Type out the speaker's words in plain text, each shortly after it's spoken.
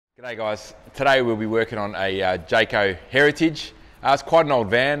G'day guys, today we'll be working on a Jayco Heritage. It's quite an old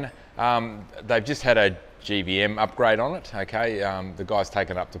van. They've just had a GVM upgrade on it, okay. The guy's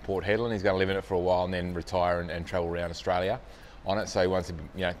taken it up to Port Hedland. He's going to live in it for a while and then retire and travel around Australia on it, so he wants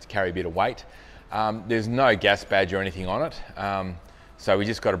to, to carry a bit of weight. There's no gas badge or anything on it, so we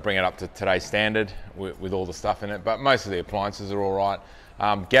just got to bring it up to today's standard with all the stuff in it, but most of the appliances are all right.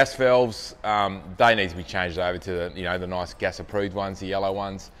 Gas valves, they need to be changed over to the nice gas approved ones, the yellow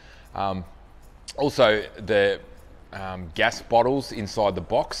ones. Also the gas bottles inside the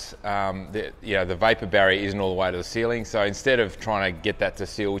box, the vapor barrier isn't all the way to the ceiling, so instead of trying to get that to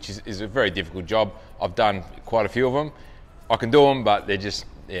seal, which is a very difficult job, I've done quite a few of them. I can do them, but they're just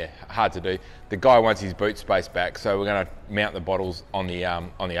hard to do. The guy wants his boot space back, so we're going to mount the bottles on the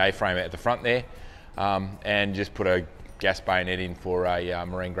A-frame at the front there, and just put a gas bayonet in for a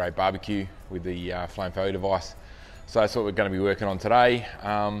marine grade barbecue with the flame failure device. So that's what we're going to be working on today.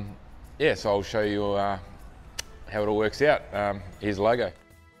 So I'll show you how it all works out. Here's the logo.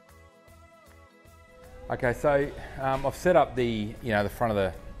 Okay, so I've set up the front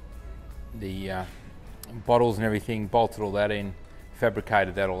of the bottles and everything, bolted all that in,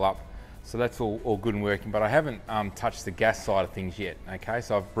 fabricated that all up. So that's all good and working, but I haven't touched the gas side of things yet. Okay,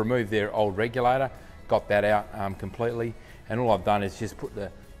 so I've removed their old regulator, got that out completely, and all I've done is just put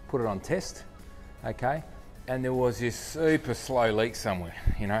it on test. Okay, and there was this super slow leak somewhere.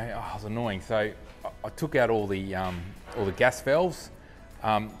 It was annoying. So I took out all the gas valves,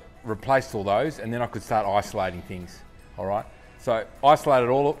 replaced all those, and then I could start isolating things. All right, so isolated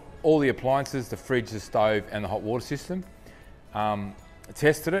all the appliances, the fridge, the stove, and the hot water system.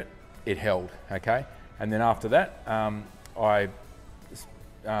 Tested it, it held. Okay, and then after that, I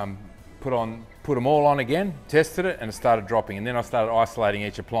put them all on again, tested it, and it started dropping. And then I started isolating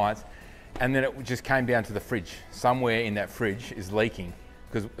each appliance, and then it just came down to the fridge. Somewhere in that fridge is leaking,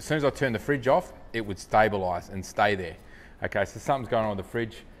 because as soon as I turned the fridge off, it would stabilize and stay there. Okay, so something's going on with the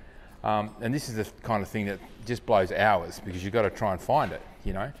fridge. And this is the kind of thing that just blows hours, because you've got to try and find it,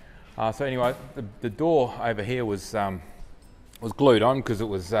 So anyway, the door over here was glued on because it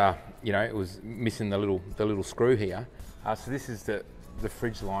was, it was missing the little screw here. So this is the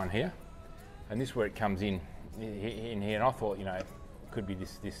fridge line here, and this is where it comes in here. And I thought, it could be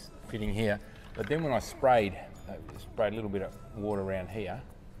this fitting here, but then when I sprayed a little bit of water around here,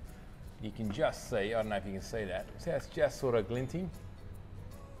 you can just see. I don't know if you can see that. See how it's just sort of glinting.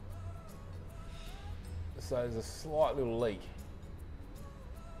 So there's a slight little leak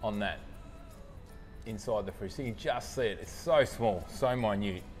on that inside the fridge. So you can just see it. It's so small, so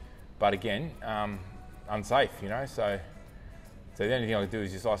minute, but again, unsafe. So the only thing I can do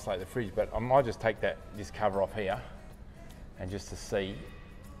is just isolate the fridge, but I might just take this cover off here, and just to see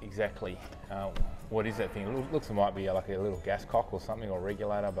exactly what is that thing. It looks like it might be like a little gas cock or something, or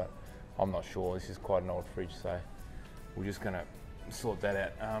regulator, but I'm not sure. This is quite an old fridge, so we're just going to sort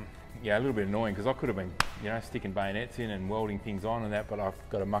that out. A little bit annoying, because I could have been sticking bayonets in and welding things on and that, but I've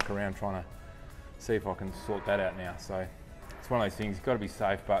got to muck around trying to see if I can sort that out now. So it's one of those things. You've got to be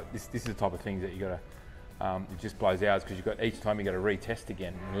safe, but this is the type of things that you got to. It just blows hours, because each time you got to retest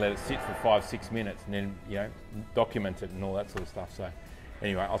again and let it sit for 5-6 minutes, and then document it and all that sort of stuff. So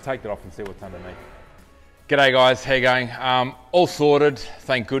anyway, I'll take that off and see what's underneath. G'day guys, how you going? All sorted,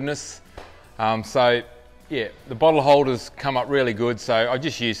 thank goodness. The bottle holders come up really good. So I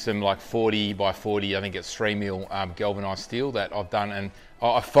just used some like 40 by 40, I think it's 3mm galvanized steel that I've done, and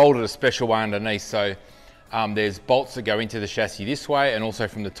I folded a special way underneath. So there's bolts that go into the chassis this way, and also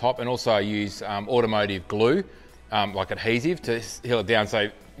from the top, and also I use automotive glue, like adhesive, to seal it down. So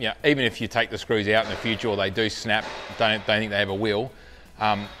even if you take the screws out in the future, or they do snap, don't think they ever will,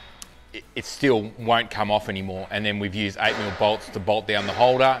 it still won't come off anymore. And then we've used 8mm bolts to bolt down the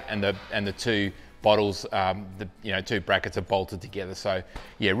holder, and the two bottles, two brackets are bolted together. So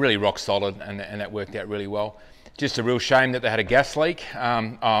really rock solid, and that worked out really well. Just a real shame that they had a gas leak.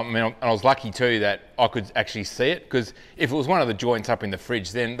 I was lucky too that I could actually see it, because if it was one of the joints up in the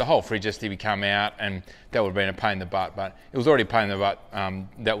fridge, then the whole fridge has to come out, and that would have been a pain in the butt. But it was already a pain in the butt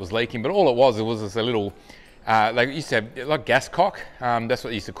that was leaking. But all it was just a little, they used to have like gas cock. That's what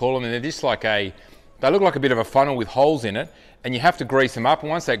they used to call them, and they're just like they look like a bit of a funnel with holes in it, and you have to grease them up. And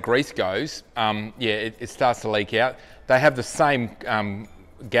once that grease goes, it starts to leak out. They have the same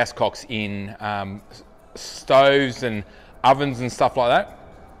gas cocks in stoves and ovens and stuff like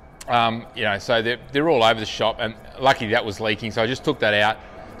that. So they're all over the shop, and lucky that was leaking. So I just took that out,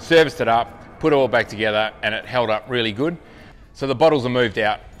 serviced it up, put it all back together, and it held up really good. So the bottles are moved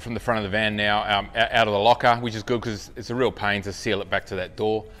out from the front of the van now, out of the locker, which is good, because it's a real pain to seal it back to that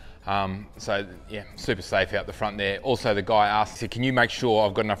door. So yeah, super safe out the front there. Also the guy asked, he said, can you make sure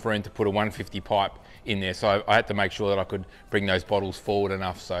I've got enough room to put a 150 pipe in there? So I had to make sure that I could bring those bottles forward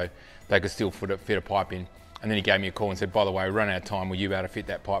enough so they could still fit a pipe in. And then he gave me a call and said, by the way, we run out of time, will you be able to fit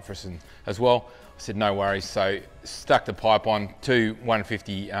that pipe for us as well? I said, no worries. So stuck the pipe on, 2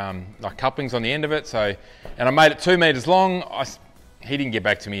 150 like couplings on the end of it. So, and I made it 2 meters long. He didn't get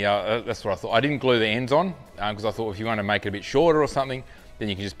back to me. That's what I thought. I didn't glue the ends on because I thought if you want to make it a bit shorter or something, then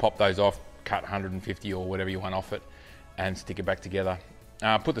you can just pop those off, cut 150 or whatever you want off it and stick it back together.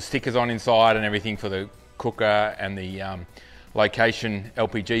 Put the stickers on inside and everything for the cooker and the location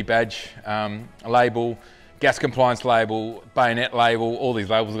LPG badge label, gas compliance label, bayonet label, all these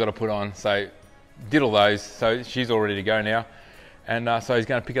labels I've got to put on. So did all those. So she's all ready to go now. And so he's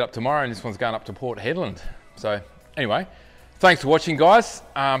going to pick it up tomorrow and this one's going up to Port Hedland. So anyway, thanks for watching, guys.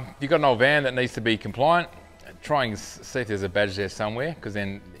 If you've got an old van that needs to be compliant, try and see if there's a badge there somewhere, because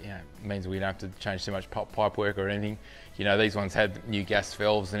then it means we don't have to change too much pipe work or anything. You know, these ones had new gas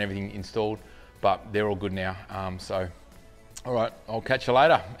valves and everything installed, but they're all good now. So, all right, I'll catch you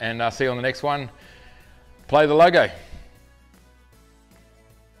later and see you on the next one. Play the logo.